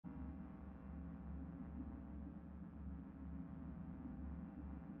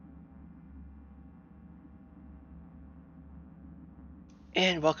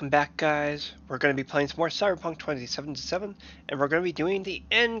And welcome back, guys. We're going to be playing some more Cyberpunk 2077, and we're going to be doing the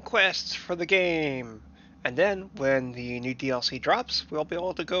end quests for the game. And then, when the new DLC drops, we'll be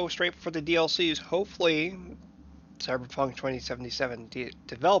able to go straight for the DLCs. Hopefully, Cyberpunk 2077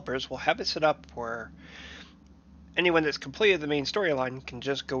 developers will have it set up where anyone that's completed the main storyline can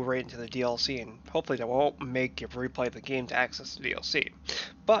just go right into the DLC, and hopefully that won't make you replay the game to access the DLC.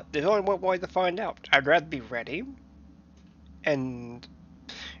 But there's only one way to find out. I'd rather be ready and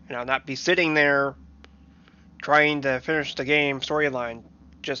not be sitting there trying to finish the game storyline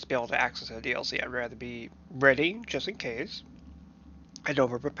just to be able to access the DLC. I'd rather be ready just in case and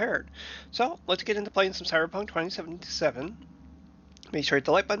over prepared. So let's get into playing some Cyberpunk 2077. Make sure to hit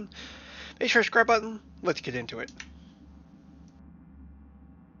the like button, make sure to subscribe button. Let's get into it.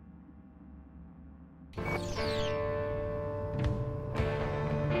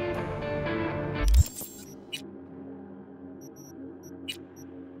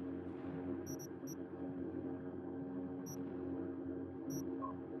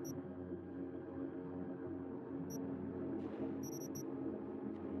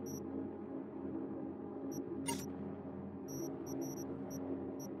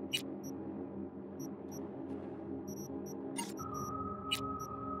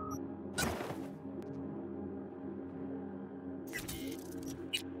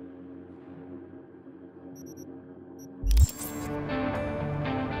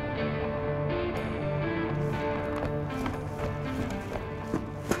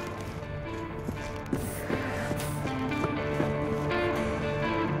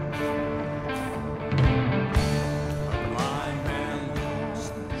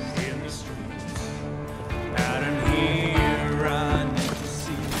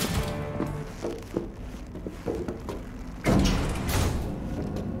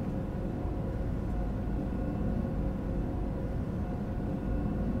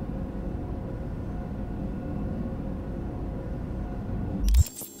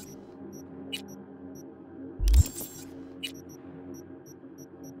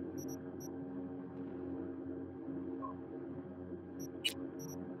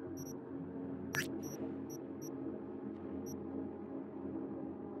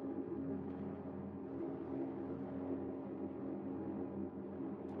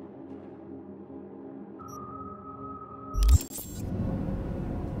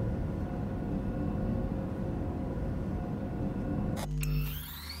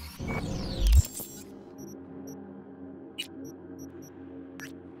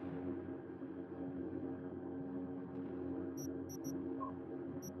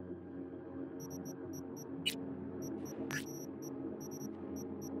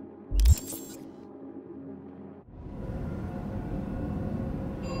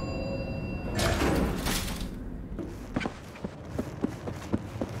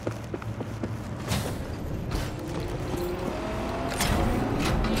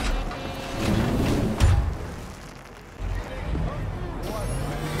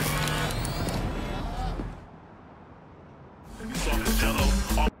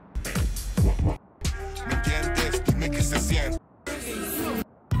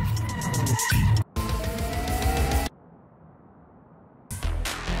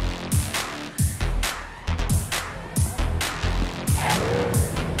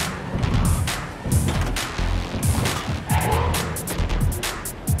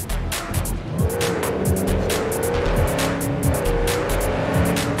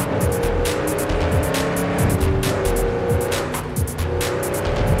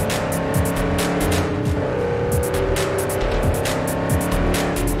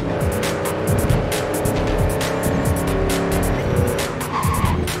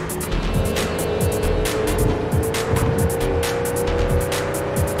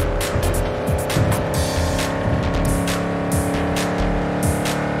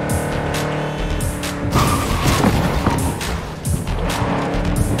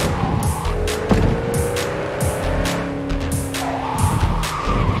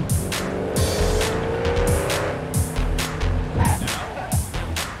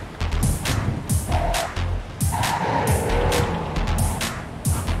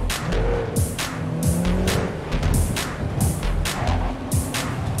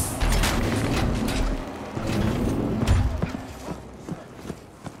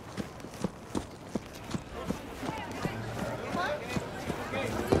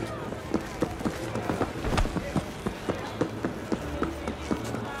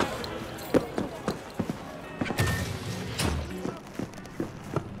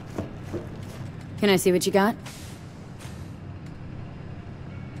 Can I see what you got?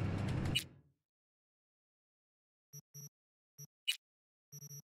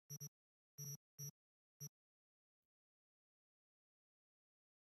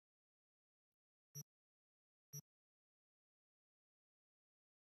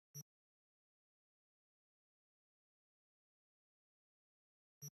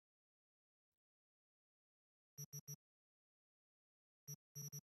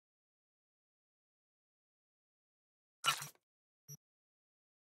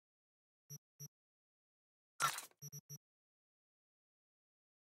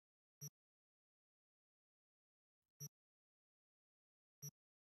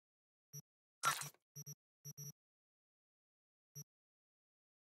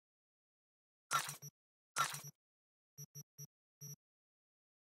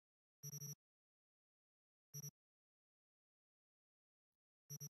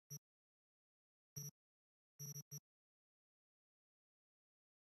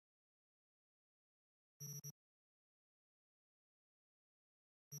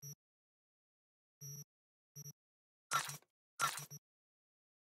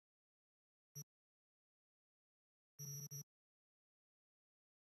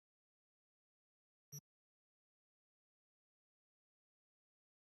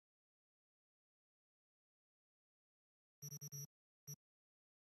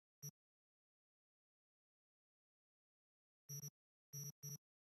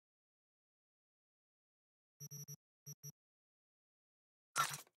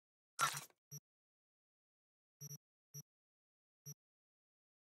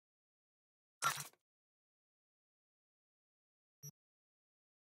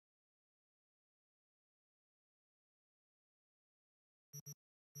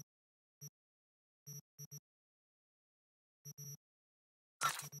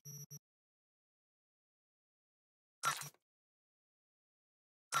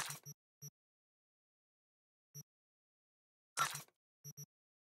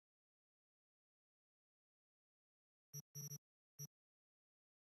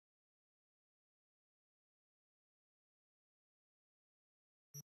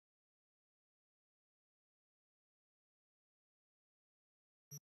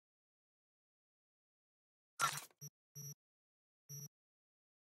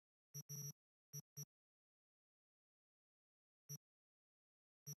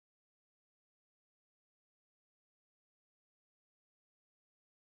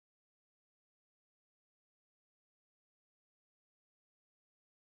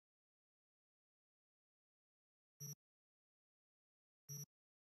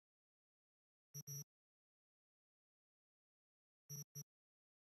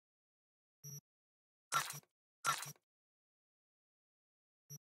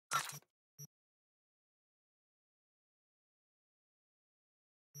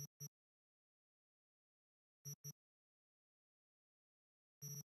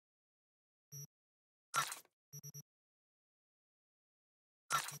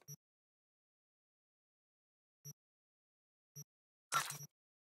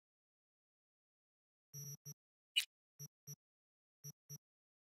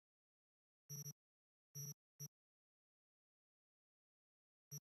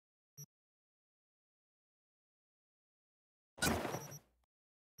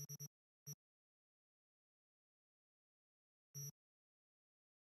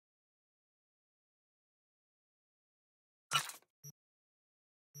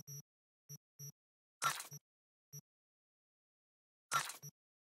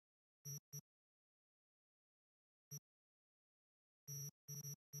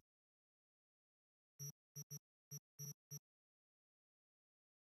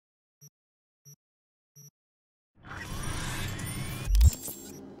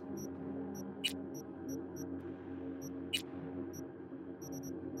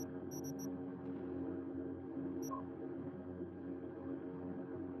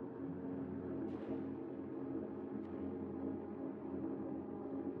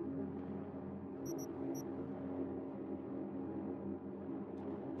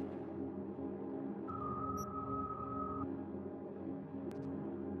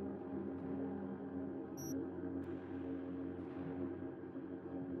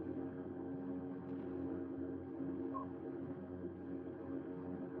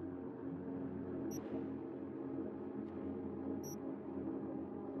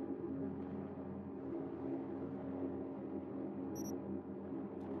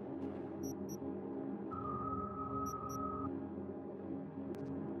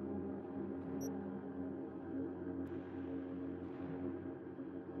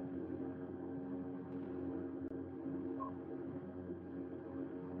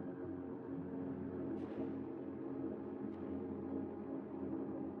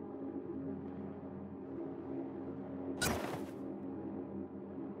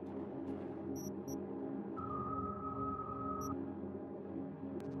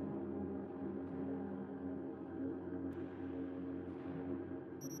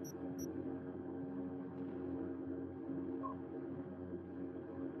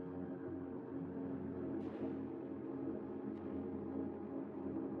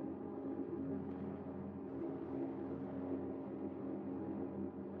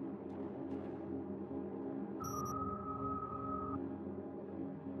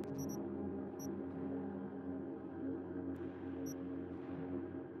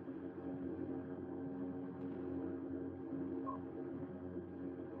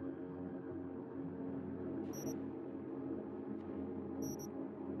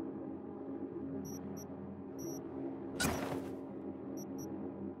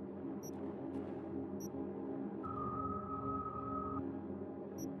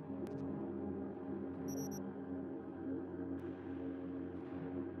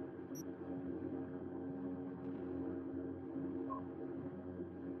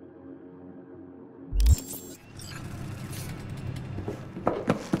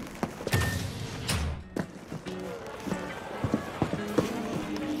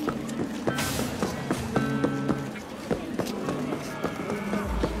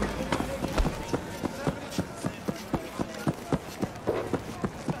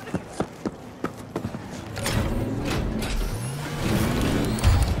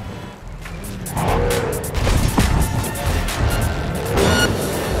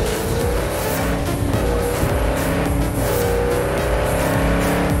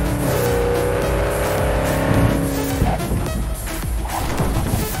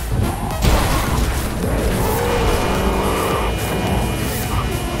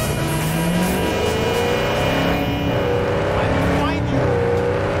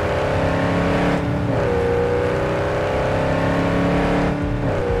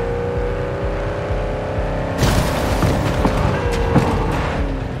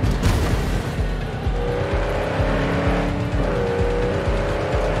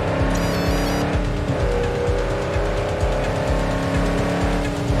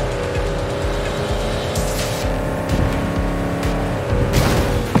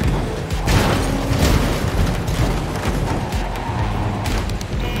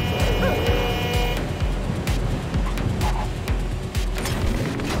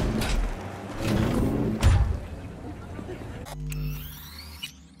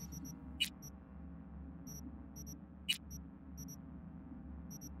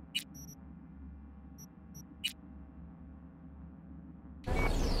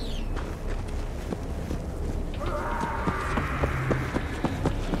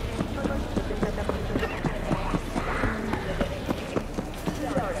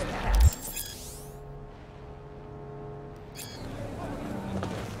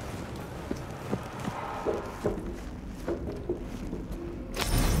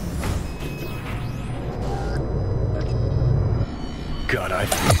 God, I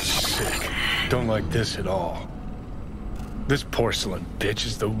feel sick. Don't like this at all. This porcelain bitch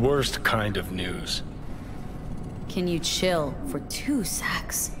is the worst kind of news. Can you chill for 2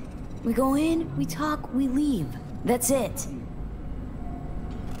 secs? We go in, we talk, we leave. That's it.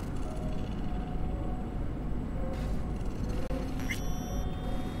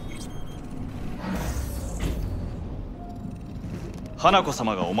 Hanako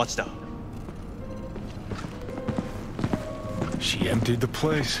様がお待ちだ。 She emptied the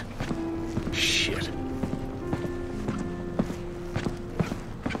place. Shit.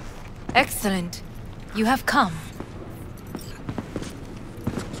 Excellent. You have come.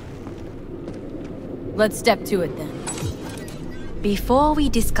 Let's step to it then. Before we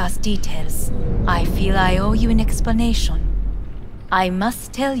discuss details, I feel I owe you an explanation. I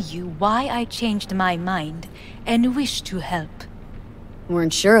must tell you why I changed my mind and wish to help.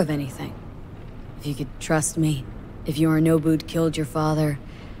 Weren't sure of anything. If you could trust me, if Yorinobu'd killed your father...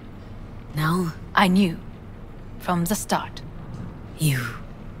 No? I knew. From the start. You...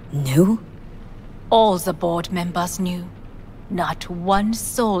 knew? All the board members knew. Not one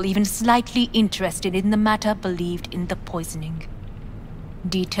soul even slightly interested in the matter believed in the poisoning.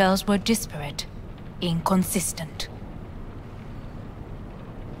 Details were disparate, inconsistent.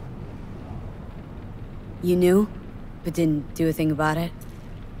 You knew, but didn't do a thing about it?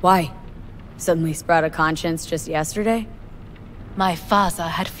 Why? Suddenly sprout a conscience just yesterday? My father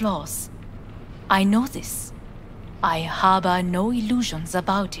had flaws. I know this. I harbor no illusions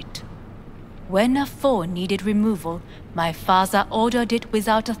about it. When a foe needed removal, my father ordered it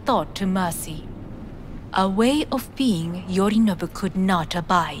without a thought to mercy. A way of being Yorinobu could not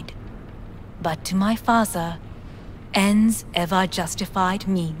abide. But to my father, ends ever justified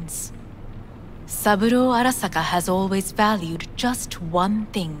means. Saburo Arasaka has always valued just one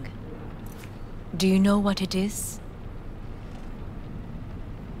thing. Do you know what it is?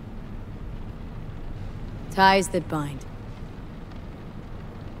 Ties that bind.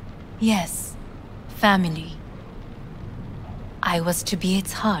 Yes, family. I was to be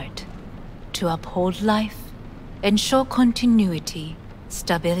its heart, to uphold life, ensure continuity,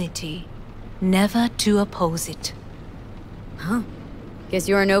 stability, never to oppose it. Huh? Guess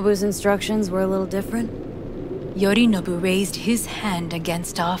Yorinobu's instructions were a little different? Yorinobu raised his hand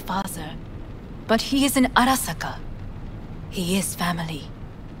against our father, but he is an Arasaka. He is family.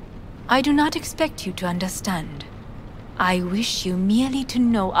 I do not expect you to understand. I wish you merely to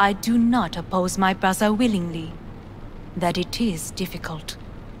know I do not oppose my brother willingly. That it is difficult.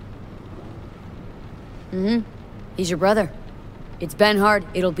 Mm-hmm. He's your brother. It's been hard,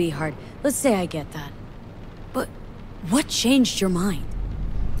 it'll be hard. Let's say I get that. But what changed your mind?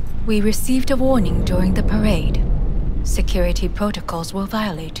 We received a warning during the parade. Security protocols were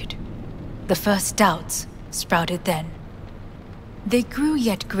violated. The first doubts sprouted then. They grew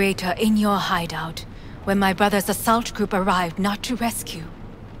yet greater in your hideout, when my brother's assault group arrived not to rescue,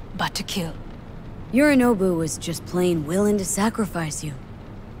 but to kill. Yorinobu was just plain willing to sacrifice you.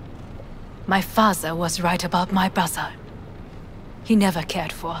 My father was right about my brother. He never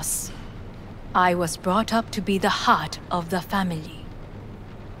cared for us. I was brought up to be the heart of the family.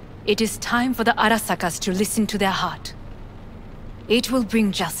 It is time for the Arasakas to listen to their heart. It will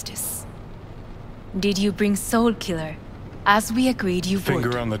bring justice. Did you bring Soul Killer, as we agreed you would?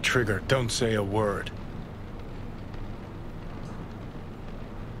 Finger on the trigger, don't say a word.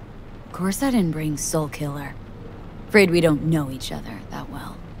 Of course I didn't bring Soul Killer. Afraid we don't know each other that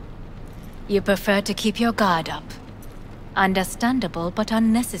well. You prefer to keep your guard up. Understandable, but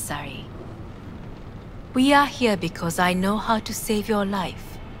unnecessary. We are here because I know how to save your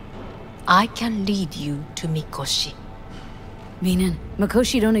life. I can lead you to Mikoshi. Meaning,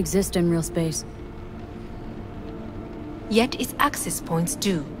 Mikoshi don't exist in real space. Yet its access points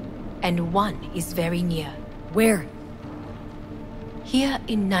do, and one is very near. Where? Here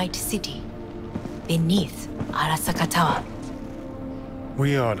in Night City, beneath Arasaka Tower.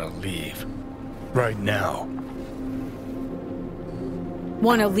 We ought to leave. Right now.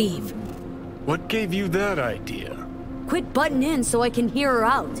 Wanna leave? What gave you that idea? Quit butting in so I can hear her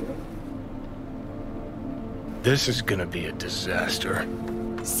out. This is gonna be a disaster.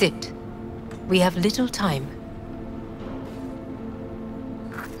 Sit. We have little time.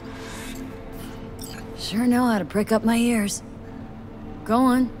 Sure know how to prick up my ears. Go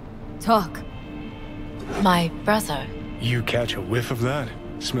on. Talk. My brother. You catch a whiff of that?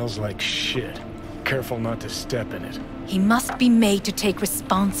 Smells like shit. Careful not to step in it. He must be made to take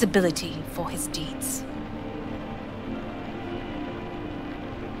responsibility for his deeds.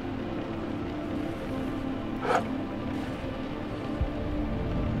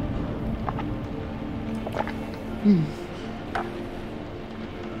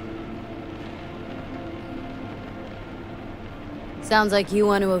 Sounds like you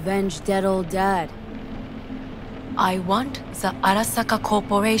want to avenge dead old dad. I want the Arasaka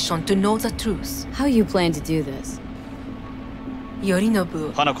Corporation to know the truth. How you plan to do this?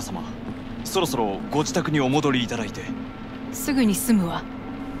 Yorinobu, 花子様、そろそろご自宅にお戻りいただいて。すぐに済むわ。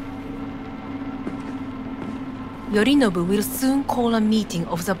Yorinobu will soon call a meeting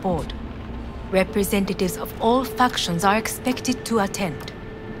of the board. Representatives of all factions are expected to attend.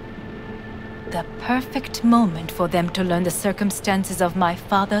 The perfect moment for them to learn the circumstances of my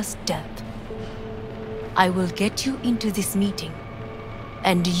father's death. I will get you into this meeting,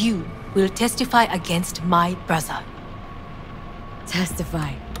 and you will testify against my brother.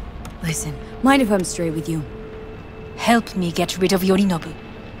 Testify. Listen, mind if I'm straight with you? Help me get rid of Yorinobu.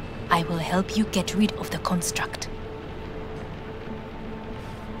 I will help you get rid of the construct.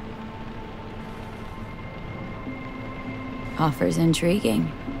 Offer's intriguing.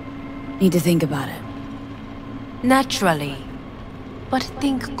 Need to think about it. Naturally. But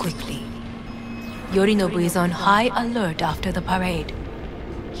think quickly. Yorinobu is on high alert after the parade.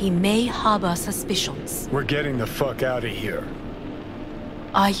 He may harbor suspicions. We're getting the fuck out of here.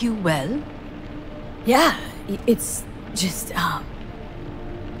 Are you well? Yeah, it's just,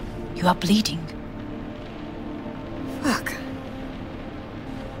 You are bleeding. Fuck.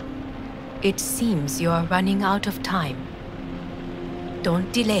 It seems you are running out of time.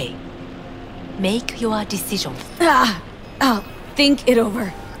 Don't delay. Make your decision. I'll think it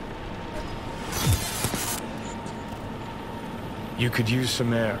over. You could use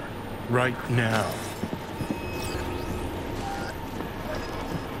some air. Right now.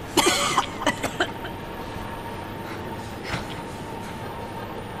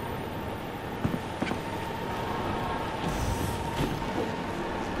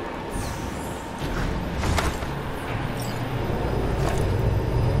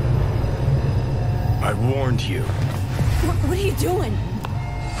 I warned you. What are you doing?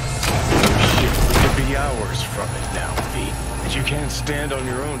 Shit, we could be hours from it now, V. But you can't stand on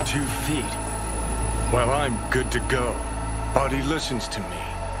your own 2 feet. Well, I'm good to go. Body listens to me.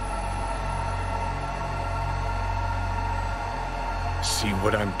 See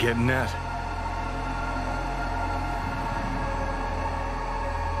what I'm getting at?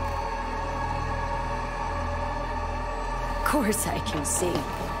 Of course I can see.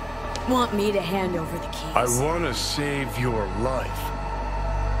 Want me to hand over the keys? I want to save your life.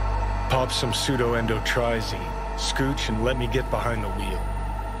 Pop some pseudo-endotrizine, scooch, and let me get behind the wheel.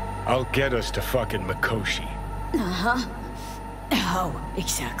 I'll get us to fucking Mikoshi. Uh-huh. How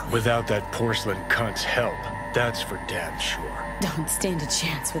exactly? Without that porcelain cunt's help, that's for damn sure. Don't stand a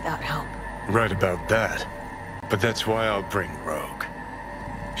chance without help. Right about that. But that's why I'll bring Rogue.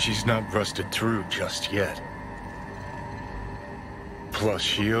 She's not rusted through just yet. Plus,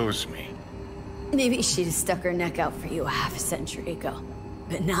 she owes me. Maybe she'd have stuck her neck out for you a half a century ago.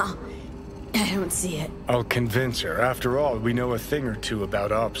 But now, I don't see it. I'll convince her. After all, we know a thing or two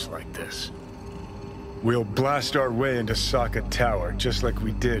about ops like this. We'll blast our way into Sokka Tower, just like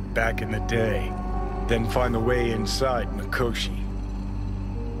we did back in the day. Then find the way inside Mikoshi.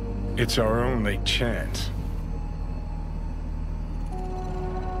 It's our only chance.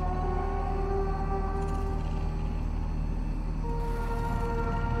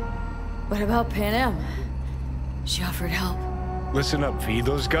 What about Pan Am? She offered help. Listen up, V.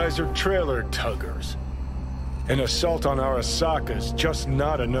 Those guys are trailer tuggers. An assault on Arasaka's just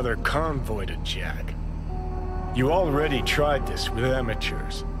not another convoy to jack. You already tried this with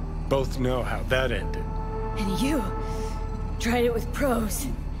amateurs. Both know how that ended. And you tried it with pros.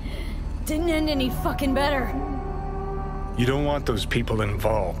 Didn't end any fucking better. You don't want those people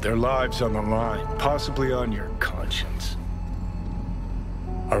involved. Their lives on the line, possibly on your conscience.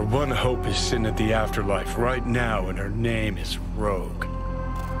 Our one hope is sin at the afterlife right now, and her name is Rogue.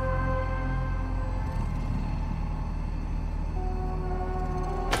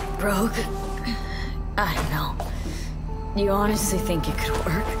 Rogue? I don't know. You honestly think it could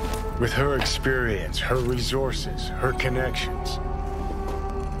work? With her experience, her resources, her connections.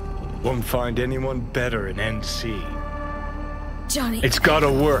 Won't find anyone better in NC. Johnny... It's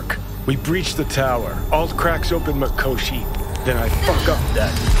gotta work. We breach the tower. Alt cracks open Mikoshi. Then I fuck up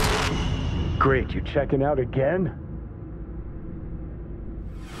that. Great, you checking out again?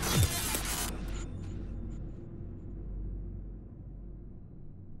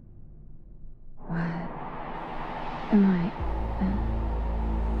 What am I...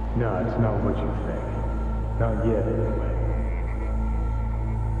 No, it's not what you think. Not yet, anyway.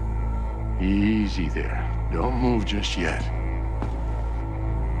 Easy there. Don't move just yet.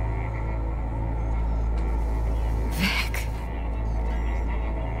 Vic...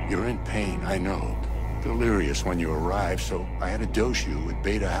 You're in pain, I know. delirious when you arrived, so I had to dose you with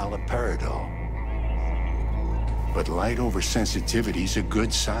beta-haloperidol. But light oversensitivity's a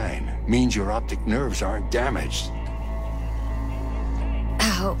good sign. Means your optic nerves aren't damaged.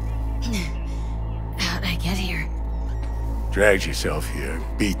 How... how'd I get here? Dragged yourself here,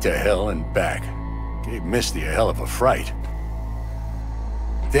 beat to hell and back. Gave Misty a hell of a fright.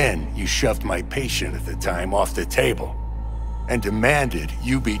 Then you shoved my patient at the time off the table and demanded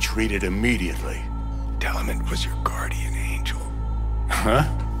you be treated immediately. Tell him it was your guardian angel. Huh?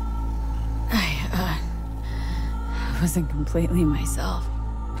 I wasn't completely myself.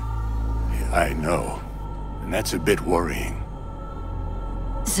 Yeah, I know. And that's a bit worrying.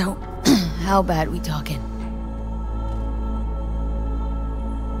 So, how bad we talking?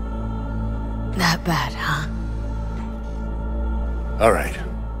 That bad, huh? All right.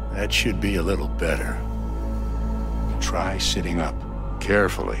 That should be a little better. Try sitting up.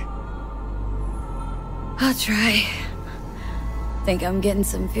 Carefully. I'll try. Think I'm getting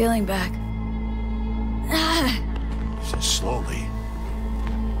some feeling back. Just slowly.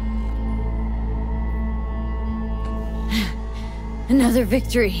 Another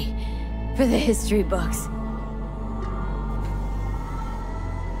victory for the history books.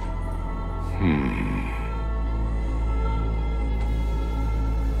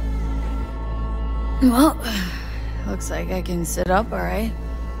 Well, looks like I can sit up, all right?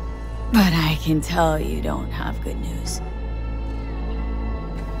 But I can tell you don't have good news.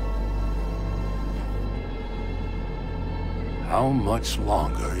 How much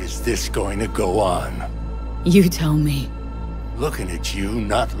longer is this going to go on? You tell me. Looking at you,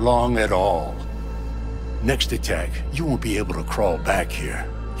 not long at all. Next attack, you won't be able to crawl back here.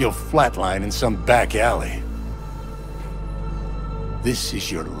 You'll flatline in some back alley. This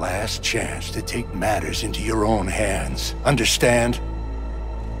is your last chance to take matters into your own hands. Understand?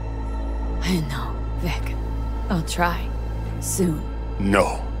 I know, Vic. I'll try. Soon.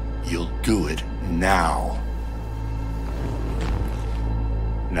 No. You'll do it now.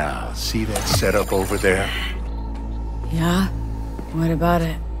 Now, see that setup over there? Yeah? What about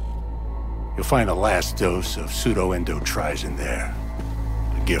it? You'll find a last dose of pseudo-endotrizin there.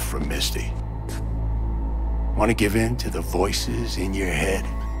 A gift from Misty. Want to give in to the voices in your head?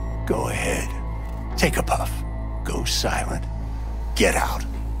 Go ahead. Take a puff. Go silent. Get out.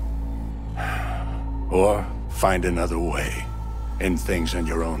 Or find another way. End things on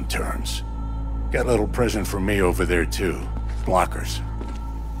your own terms. Got a little present for me over there too. Blockers.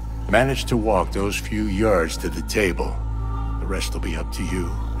 Manage to walk those few yards to the table. The rest will be up to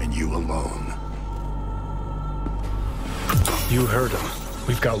you, and you alone. You heard him.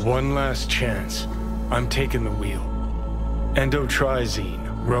 We've got one last chance. I'm taking the wheel.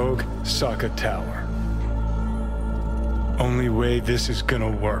 Endotrizine, Rogue, Sokka Tower. Only way this is gonna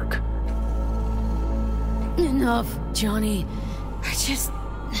work. Enough, Johnny. I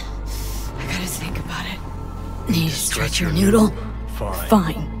gotta think about it. Need to stretch your noodle?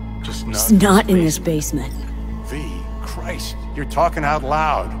 Fine. Just not in this basement. V, Christ, you're talking out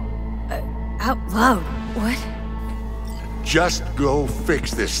loud. Out loud? What? Just go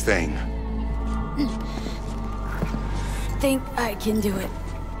fix this thing. Think I can do it.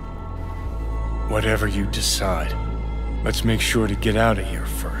 Whatever you decide. Let's make sure to get out of here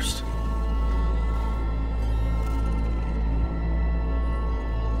first.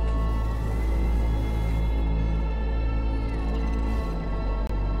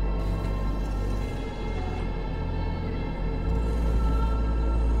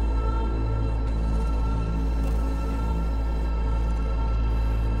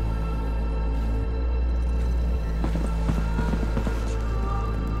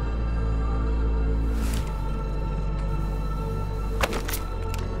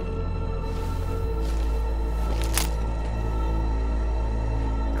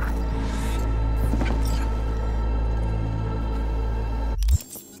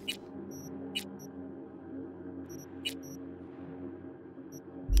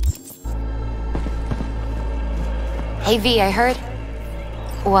 Hey V, I heard...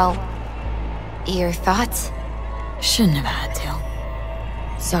 Well, your thoughts? Shouldn't have had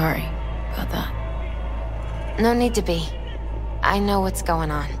to. Sorry about that. No need to be. I know what's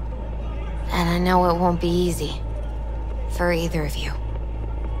going on. And I know it won't be easy. For either of you.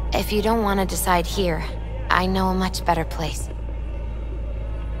 If you don't want to decide here, I know a much better place.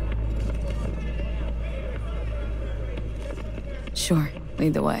 Sure,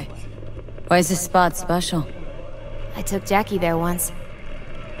 lead the way. Why is this spot special? I took Jackie there once.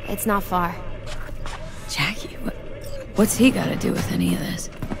 It's not far. Jackie? What's he got to do with any of this?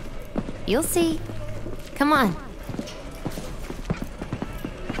 You'll see. Come on.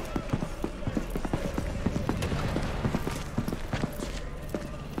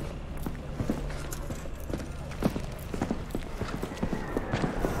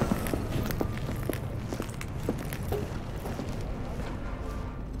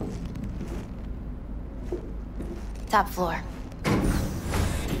 Top floor.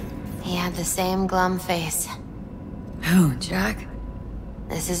 He had the same glum face. Who, Jack?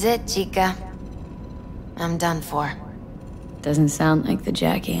 This is it, chica. I'm done for. Doesn't sound like the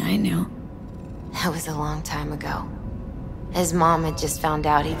Jackie I knew. That was a long time ago. His mom had just found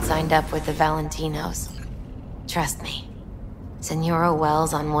out he'd signed up with the Valentinos. Trust me. Senora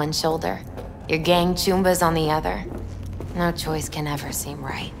Wells on one shoulder, your gang Chumbas on the other. No choice can ever seem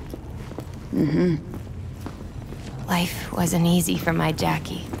right. Mm-hmm. Life wasn't easy for my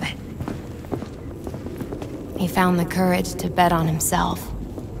Jackie, but he found the courage to bet on himself.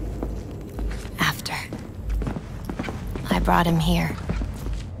 After I brought him here.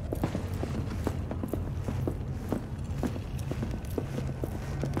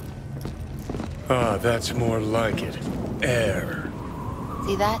 Ah, that's more like it. Air.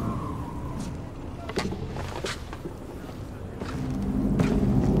 See that?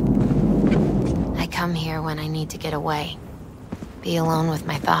 I come here when I need to get away. Be alone with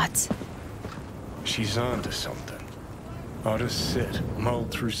my thoughts. She's on to something. Ought to sit, mull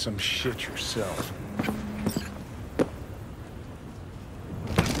through some shit yourself.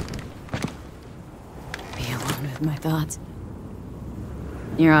 Be alone with my thoughts.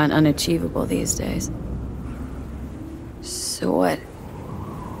 You're on unachievable these days. So what?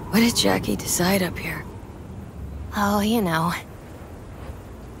 What did Jackie decide up here? Oh, you know.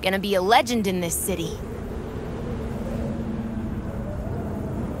 Gonna be a legend in this city.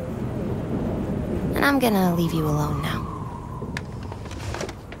 And I'm gonna leave you alone now.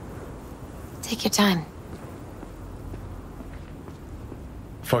 Take your time.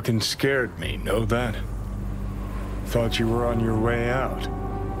 Fucking scared me, know that? Thought you were on your way out.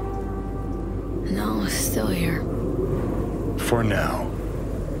 No, still here. For now.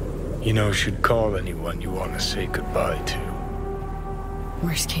 You know, should call anyone you want to say goodbye to.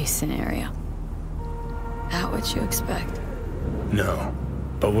 Worst case scenario. Not what you expect. No.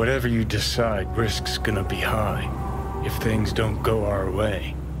 But whatever you decide, risk's gonna be high. If things don't go our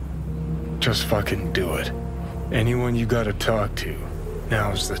way. Just fucking do it. Anyone you gotta talk to,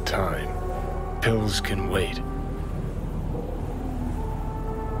 now's the time. Pills can wait.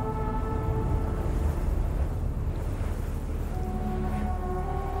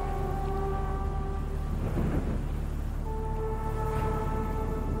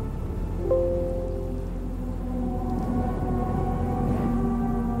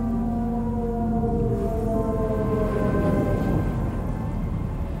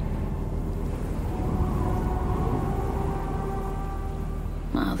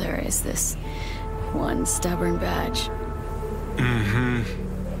 Well, there is this one stubborn badge. Mm-hmm.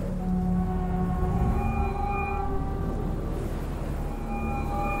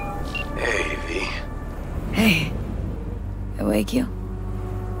 Hey, V. Hey, I wake you?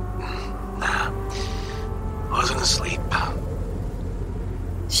 Nah. Wasn't asleep.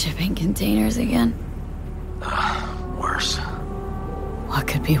 Shipping containers again? Worse. What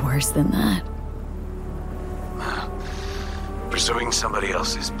could be worse than that? Pursuing somebody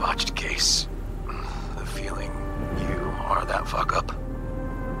else's botched case. The feeling you are that fuck up.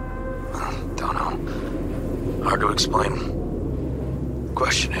 Don't know. Hard to explain.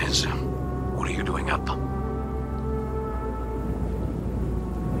 Question is, what are you doing up?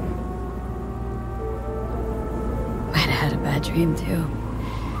 Might have had a bad dream too.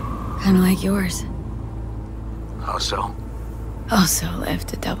 Kinda like yours. How so? Also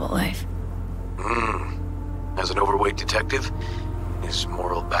lived a double life. As an overweight detective, his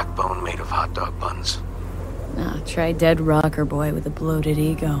moral backbone made of hot dog buns. Try dead rocker boy with a bloated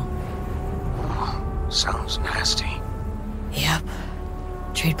ego. Sounds nasty. Yep.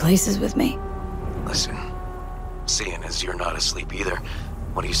 Trade places with me? Listen, seeing as you're not asleep either,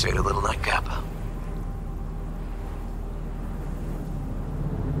 what do you say to little nightcap?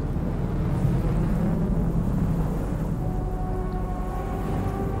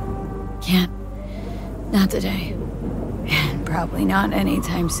 Can't. Not today. And probably not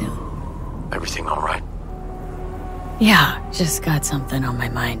anytime soon. Everything all right? Yeah, just got something on my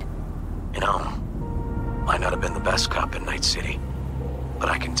mind. You know, might not have been the best cop in Night City, but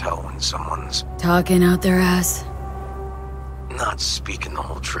I can tell when someone's Talking out their ass? not speaking the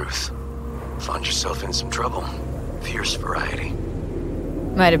whole truth. Find yourself in some trouble. Fierce variety.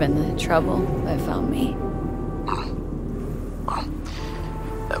 Might have been the trouble that found me. Well,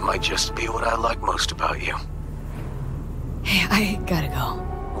 that might just be what I like most about you. Hey, I gotta go.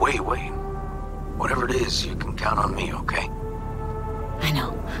 Wait. Whatever it is, you can count on me, okay? I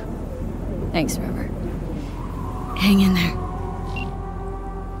know. Thanks, River. Hang in there.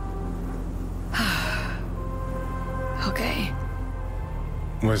 Okay.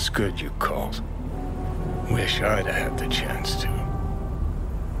 Was good you called. Wish I'd had the chance to.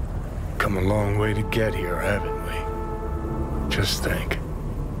 Come a long way to get here, haven't we? Just think.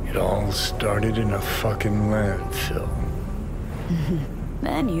 It all started in a fucking landfill.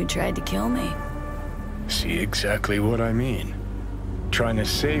 Then you tried to kill me. See exactly what I mean. Trying to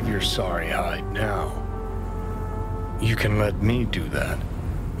save your sorry hide now. You can let me do that.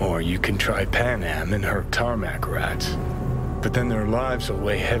 Or you can try Panam and her tarmac rats. But then their lives will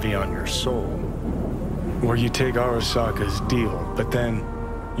weigh heavy on your soul. Or you take Arasaka's deal, but then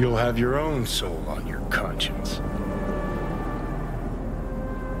you'll have your own soul on your conscience.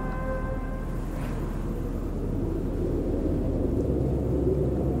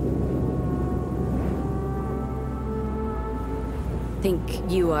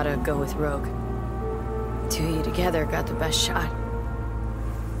 Think you ought to go with Rogue. Two of you together got the best shot.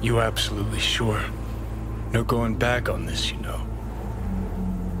 You absolutely sure? No going back on this, you know.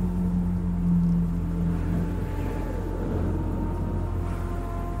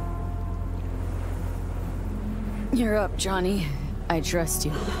 You're up, Johnny. I trust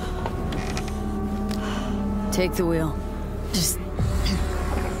you. Take the wheel. Just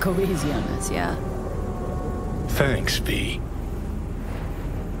go easy on us, yeah? Thanks, V.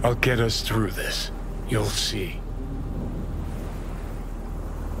 I'll get us through this. You'll see.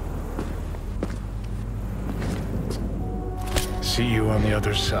 See you on the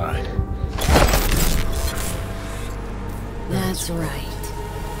other side. That's right.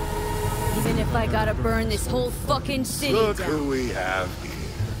 Even if I gotta burn this whole fucking city Look down. who we have here.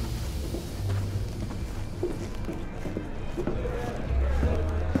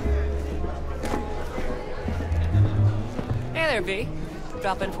 Hey there, V.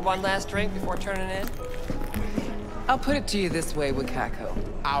 Drop in for one last drink before turning in? I'll put it to you this way, Wakako.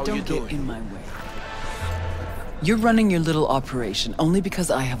 How Don't you get doing? in my way. You're running your little operation only because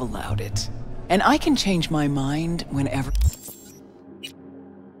I have allowed it. And I can change my mind whenever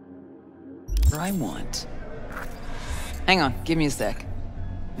I want. Hang on, give me a sec.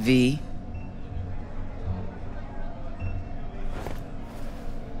 V.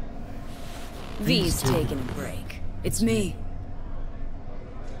 V's taking a break. It's me.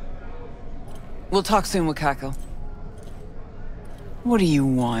 We'll talk soon, Wakako. What do you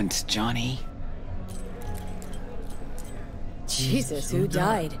want, Johnny? Jesus, who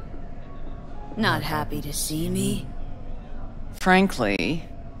died? Not happy to see me? Frankly,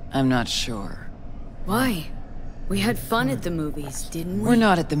 I'm not sure. Why? We had fun at the movies, didn't we? We're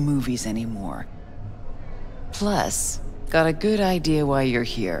not at the movies anymore. Plus, got a good idea why you're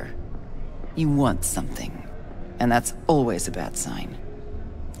here. You want something. And that's always a bad sign.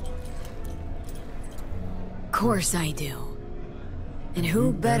 Of course I do. And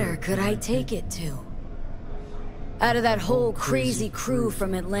who better could I take it to? Out of that whole crazy crew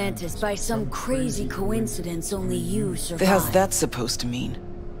from Atlantis, by some crazy coincidence, only you survived. The hell's that supposed to mean?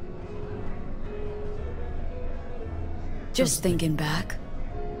 Just thinking back.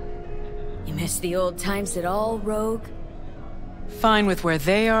 You miss the old times at all, Rogue? Fine with where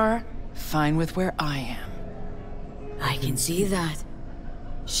they are, fine with where I am. I can see that.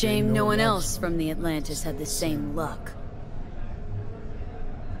 Shame no one else from the Atlantis had the same luck.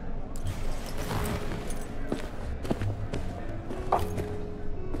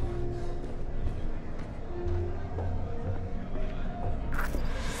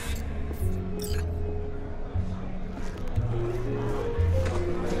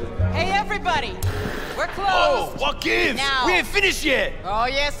 Hey, everybody! We're closed! Oh, what gives? Now. We ain't finished yet! Oh,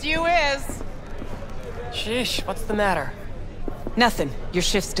 yes, you is! Sheesh, what's the matter? Nothing. Your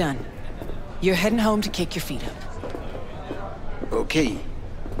shift's done. You're heading home to kick your feet up. Okay.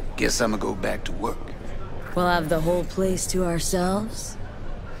 Guess I'm gonna go back to work. We'll have the whole place to ourselves?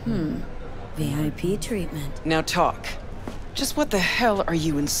 VIP treatment. Now talk. Just what the hell are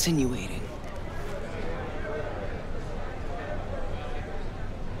you insinuating?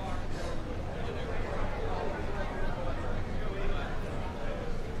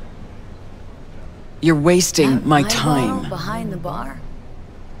 You're wasting That my bottle time. behind the bar?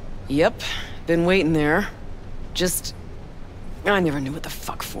 Yep, been waiting there. Just... I never knew what the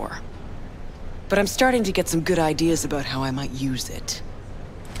fuck for. But I'm starting to get some good ideas about how I might use it.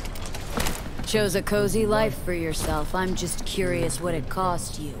 Chose a cozy life for yourself. I'm just curious what it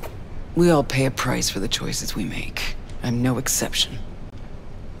cost you. We all pay a price for the choices we make. I'm no exception.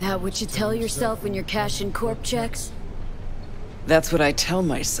 That what you tell yourself when you're cashing corp checks? That's what I tell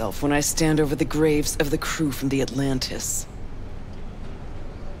myself when I stand over the graves of the crew from the Atlantis.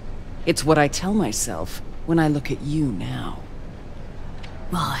 It's what I tell myself when I look at you now.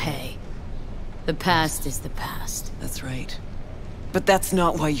 Well, hey. The past is the past. That's right. But that's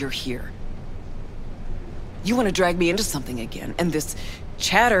not why you're here. You want to drag me into something again, and this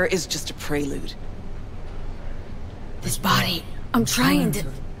chatter is just a prelude. This body, I'm trying to...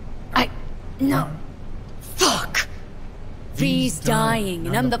 No. Fuck! V's dying,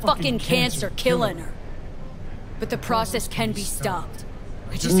 and I'm the fucking cancer killing her. But the process can be stopped.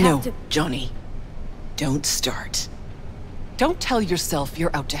 I just have to... No, Johnny. Don't start. Don't tell yourself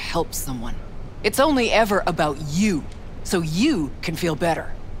you're out to help someone. It's only ever about you, so you can feel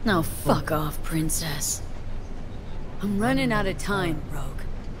better. Now fuck off, princess. I'm running out of time, Rogue.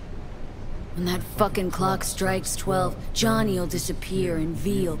 When that fucking clock strikes 12, Johnny'll disappear and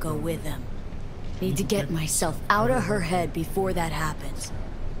V'll go with him. Need to get myself out of her head before that happens.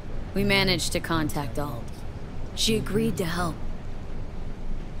 We managed to contact Alt. She agreed to help.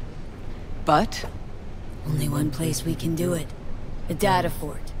 But? Only one place we can do it. The data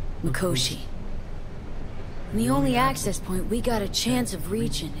fort, Mikoshi. And the only access point we got a chance of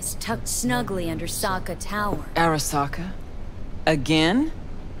reaching is tucked snugly under Sokka Tower. Arasaka? Again?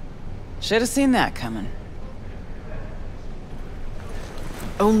 Should have seen that coming.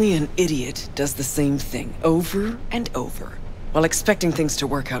 Only an idiot does the same thing over and over, while expecting things to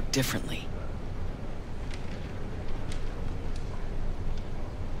work out differently.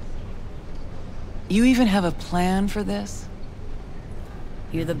 You even have a plan for this?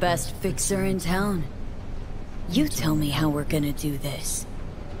 You're the best fixer in town. You tell me how we're gonna do this.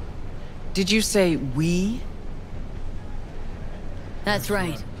 Did you say we? That's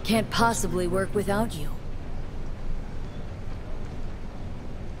right. Can't possibly work without you.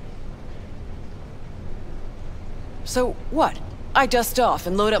 So what? I dust off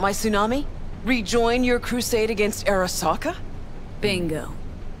and load up my tsunami? Rejoin your crusade against Arasaka? Bingo.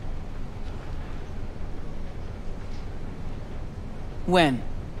 When?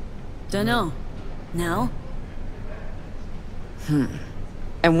 Dunno. Now?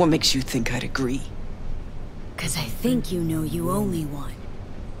 And what makes you think I'd agree? 'Cause I think you know you only one.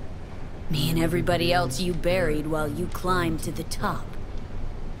 Me and everybody else you buried while you climbed to the top.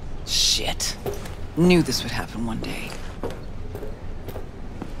 Shit. Knew this would happen one day.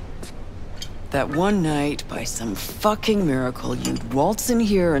 That one night, by some fucking miracle, you'd waltz in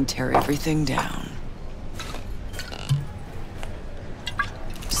here and tear everything down.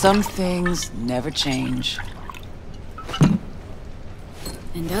 Some things never change.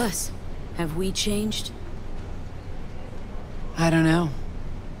 And us? Have we changed? I don't know.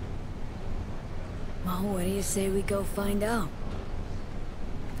 Well, what do you say we go find out?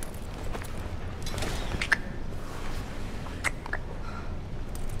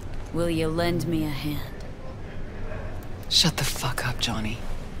 Will you lend me a hand? Shut the fuck up, Johnny.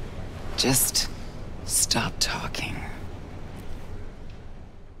 Just stop talking.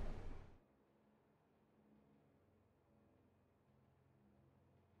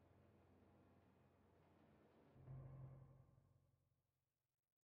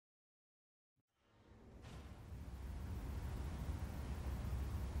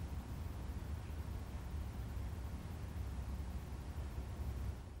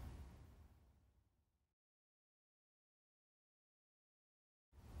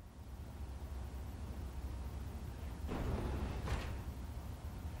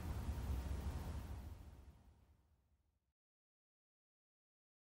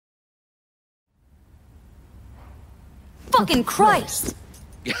 Fucking Christ!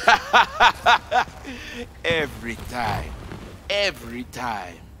 Every time. Every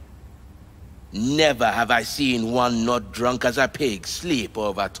time. Never have I seen one not drunk as a pig sleep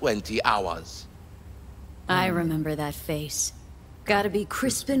over 20 hours. I remember that face. Gotta be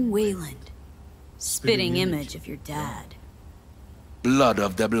Crispin Wayland. Spitting image of your dad. Blood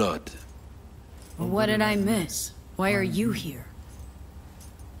of the blood. Well, what did I miss? Why are you here?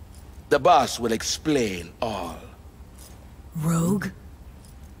 The boss will explain all. Rogue?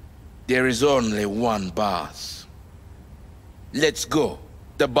 There is only one boss. Let's go.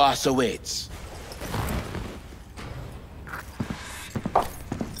 The boss awaits.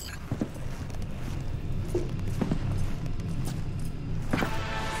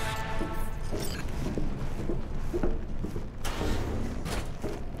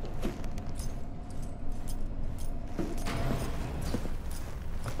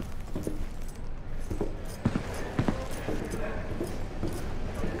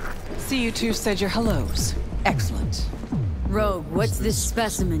 See, you two said your hellos. Excellent. Rogue, what's this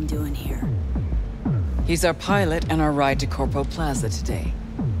specimen doing here? He's our pilot and our ride to Corpo Plaza today.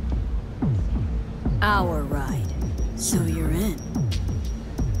 Our ride. So you're in.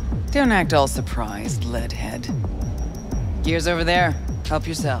 Don't act all surprised, leadhead. Gears over there. Help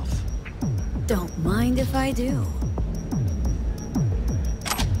yourself. Don't mind if I do.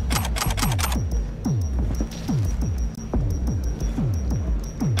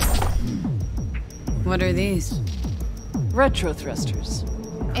 What are these? Retro thrusters.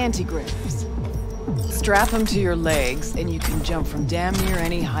 Anti-gravs. Strap them to your legs, and you can jump from damn near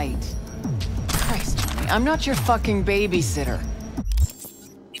any height. Christ, Johnny, I'm not your fucking babysitter.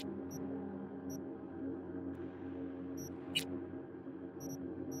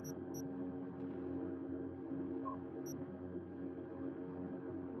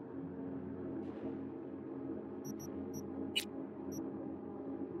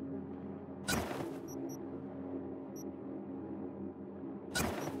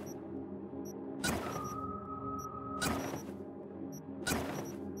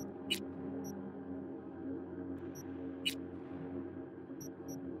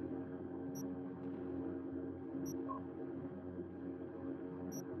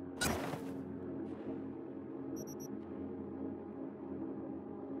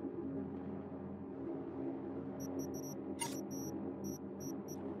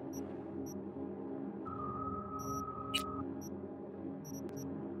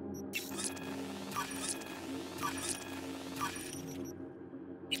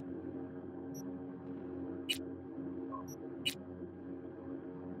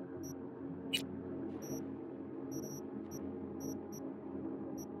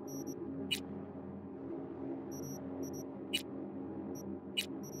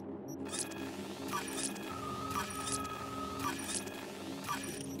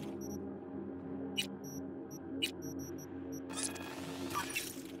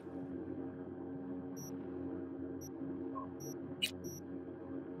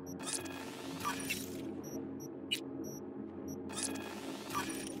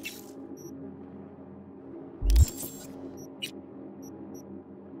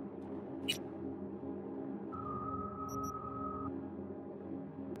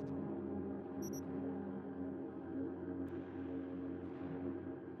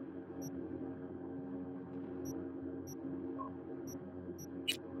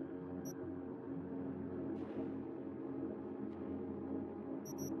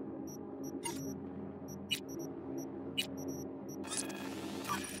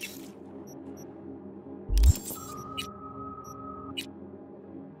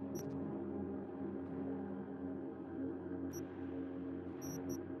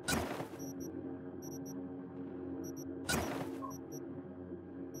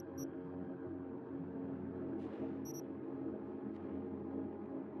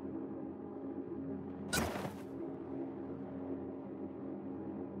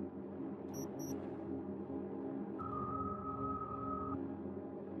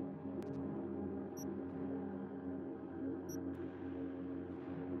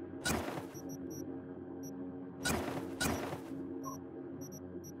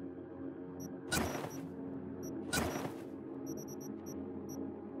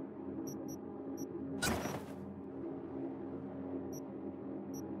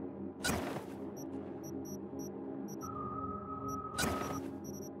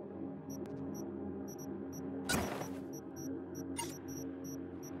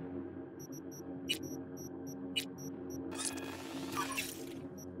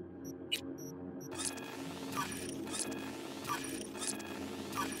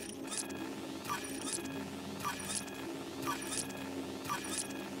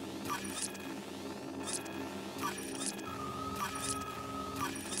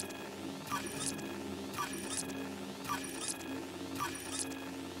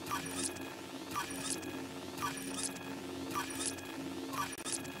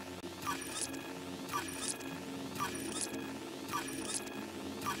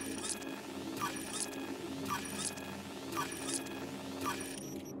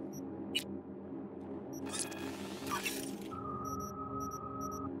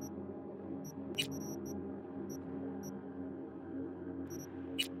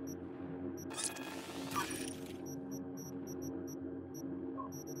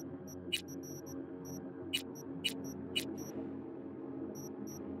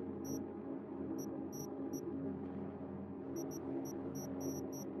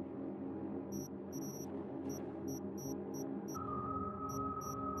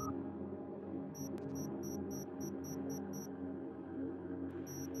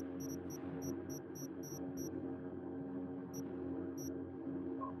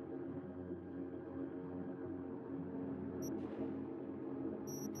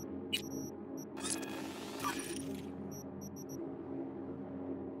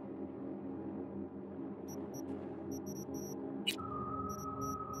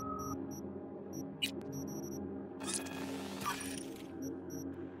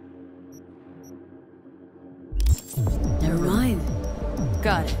 Never mind.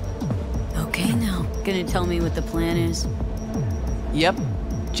 Got it. Okay now. Gonna tell me what the plan is? Yep,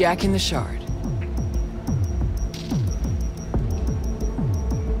 jacking the shard.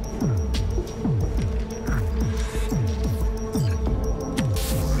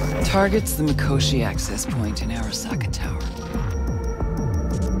 Targets the Mikoshi access point in Arasaka Tower.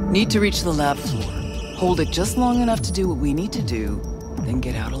 Need to reach the lab floor. Hold it just long enough to do what we need to do, then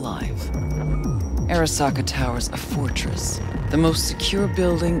get out alive. Arasaka Tower's a fortress, the most secure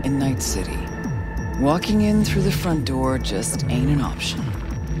building in Night City. Walking in through the front door just ain't an option.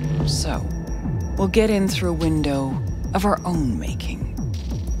 So, we'll get in through a window of our own making.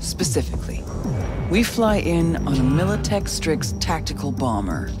 Specifically, we fly in on a Militech Strix tactical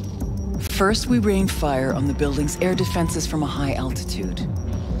bomber. First, we rain fire on the building's air defenses from a high altitude.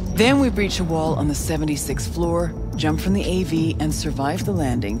 Then we breach a wall on the 76th floor, jump from the AV, and survive the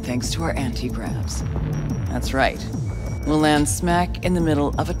landing thanks to our anti-gravs. That's right. We'll land smack in the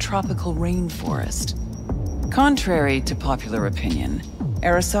middle of a tropical rainforest. Contrary to popular opinion,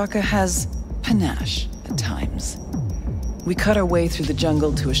 Arasaka has panache at times. We cut our way through the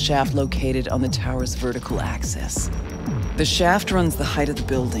jungle to a shaft located on the tower's vertical axis. The shaft runs the height of the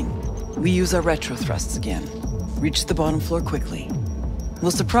building. We use our retro thrusts again. Reach the bottom floor quickly.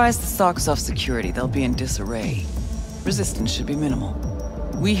 We'll surprise the socks off security. They'll be in disarray. Resistance should be minimal.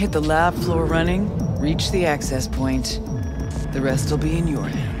 We hit the lab floor running, reach the access point. The rest will be in your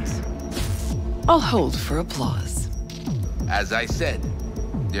hands. I'll hold for applause. As I said,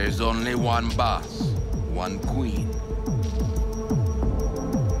 there's only one boss, one queen.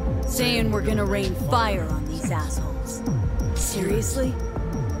 Saying we're gonna rain fire on these assholes. Seriously?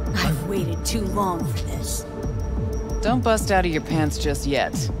 I've waited too long for this. Don't bust out of your pants just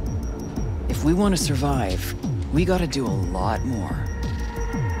yet. If we want to survive, we gotta do a lot more.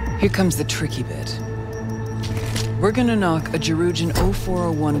 Here comes the tricky bit. We're gonna knock a Jerujan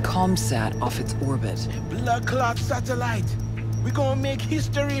 0401 ComSat off its orbit. Blood clot satellite. We gonna make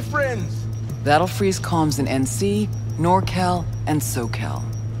history, friends. That'll freeze comms in NC, NorCal, and SoCal.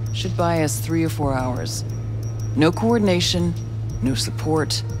 Should buy us 3 or 4 hours. No coordination, no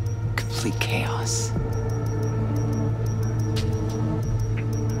support, complete chaos.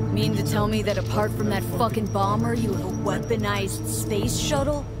 Mean to tell me that apart from that fucking bomber, you have a weaponized space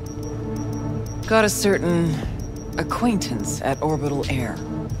shuttle? Got a certain acquaintance at Orbital Air.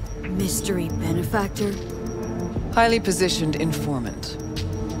 Mystery benefactor? Highly positioned informant.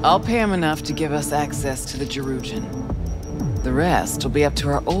 I'll pay him enough to give us access to the Jerujan. The rest will be up to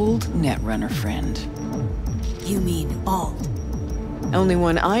our old Netrunner friend. You mean Alt? Only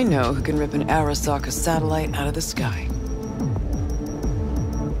one I know who can rip an Arasaka satellite out of the sky.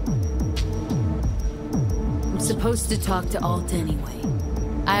 I'm supposed to talk to Alt anyway.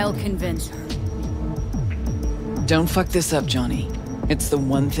 I'll convince her. Don't fuck this up, Johnny. It's the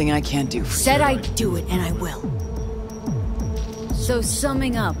one thing I can't do for you. Said I'd do it, and I will. So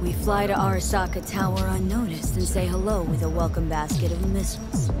summing up, we fly to Arasaka Tower unnoticed and say hello with a welcome basket of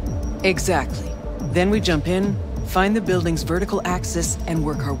missiles. Exactly. Then we jump in, find the building's vertical axis, and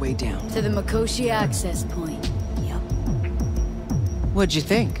work our way down. To the Mikoshi access point. Yep. What'd you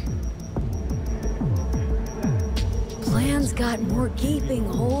think? Plan's got more gaping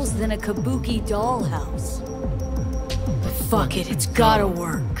holes than a kabuki dollhouse. But fuck it, it's gotta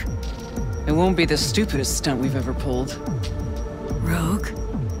work. It won't be the stupidest stunt we've ever pulled. Rogue?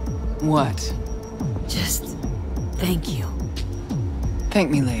 What? Just... thank you. Thank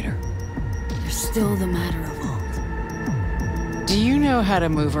me later. You're still the matter of Alt. Do you know how to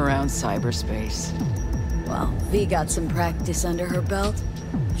move around cyberspace? Well, V got some practice under her belt.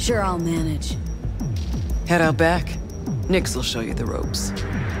 Sure, I'll manage. Head out back. Nix will show you the ropes.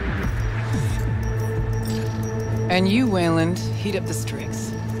 And you, Wayland, heat up the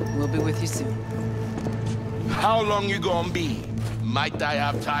Strix. We'll be with you soon. How long you gonna be? Might I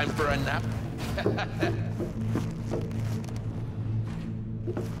have time for a nap?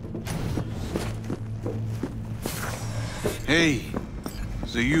 Hey,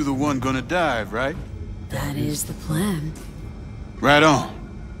 so you the one gonna dive, right? That is the plan. Right on.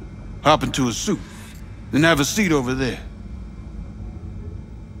 Hop into a suit, then have a seat over there.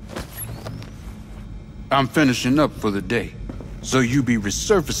 I'm finishing up for the day, so you be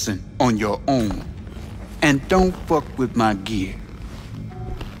resurfacing on your own. And don't fuck with my gear.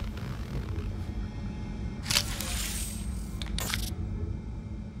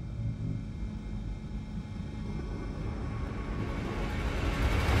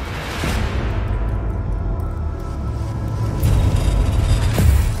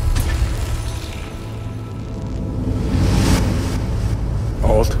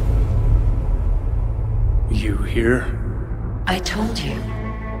 Alt? You here? I told you.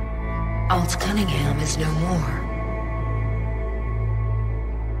 Alt Cunningham is no more.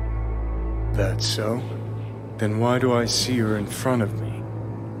 That's so? Then why do I see her in front of me?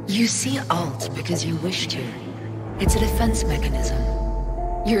 You see Alt because you wish to. It's a defense mechanism.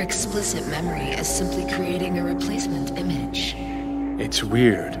 Your explicit memory is simply creating a replacement image. It's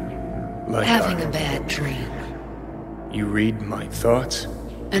weird. Like having a bad dream. You read my thoughts?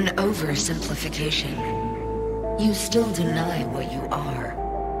 An oversimplification. You still deny what you are.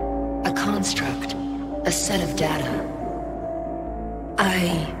 A construct. A set of data.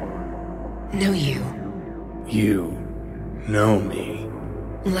 I know you. You know me.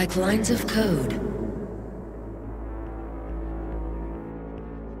 Like lines of code.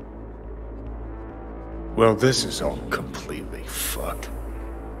 Well, this is all completely fucked.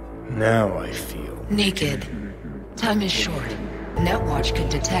 Now I feel... naked. Time is short. Netwatch could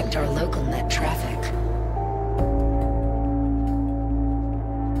detect our local net traffic.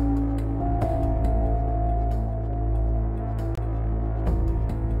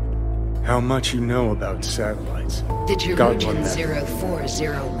 How much you know about satellites? Did you Got region one that...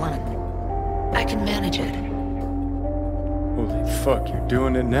 0401? I can manage it. Holy fuck, you're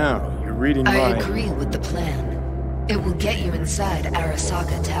doing it now. You're reading my... I agree with the plan. It will get you inside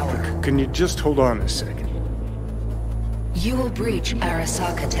Arasaka Tower. Can you just hold on a second? You will breach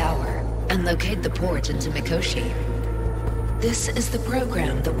Arasaka Tower and locate the port into Mikoshi. This is the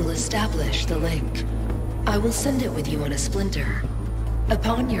program that will establish the link. I will send it with you on a splinter.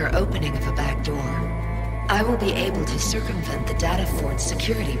 Upon your opening of a back door, I will be able to circumvent the data fort's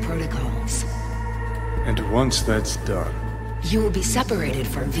security protocols. And once that's done... you will be separated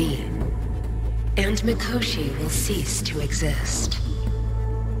from V, and Mikoshi will cease to exist.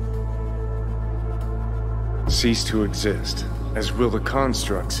 Cease to exist, as will the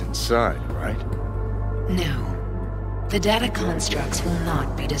constructs inside, right? No. The data constructs will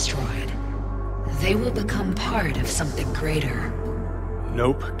not be destroyed. They will become part of something greater.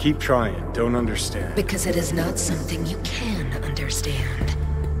 Nope, keep trying. Don't understand. Because it is not something you can understand.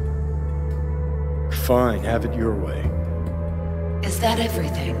 Fine, have it your way. Is that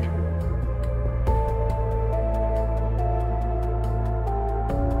everything?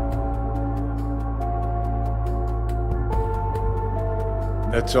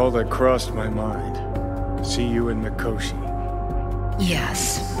 That's all that crossed my mind. See you in Mikoshi.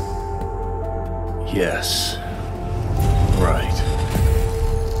 Yes. Yes. Right.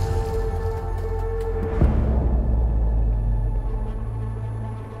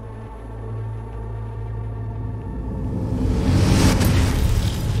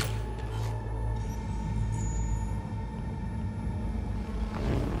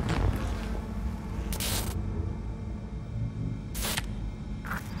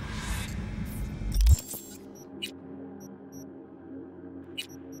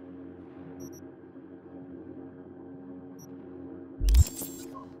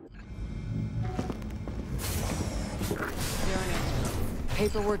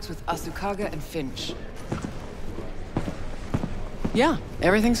 Paperwork's with Asukaga and Finch. Yeah,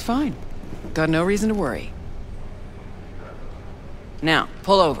 everything's fine. Got no reason to worry. Now,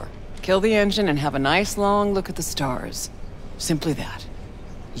 pull over. Kill the engine and have a nice long look at the stars. Simply that.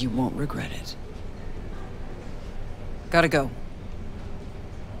 You won't regret it. Gotta go.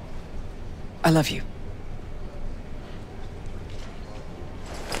 I love you.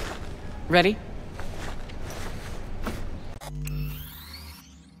 Ready?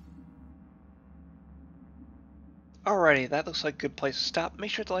 Alrighty, that looks like a good place to stop.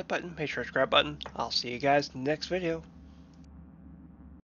 Make sure to like button, make sure to subscribe button. I'll see you guys in the next video.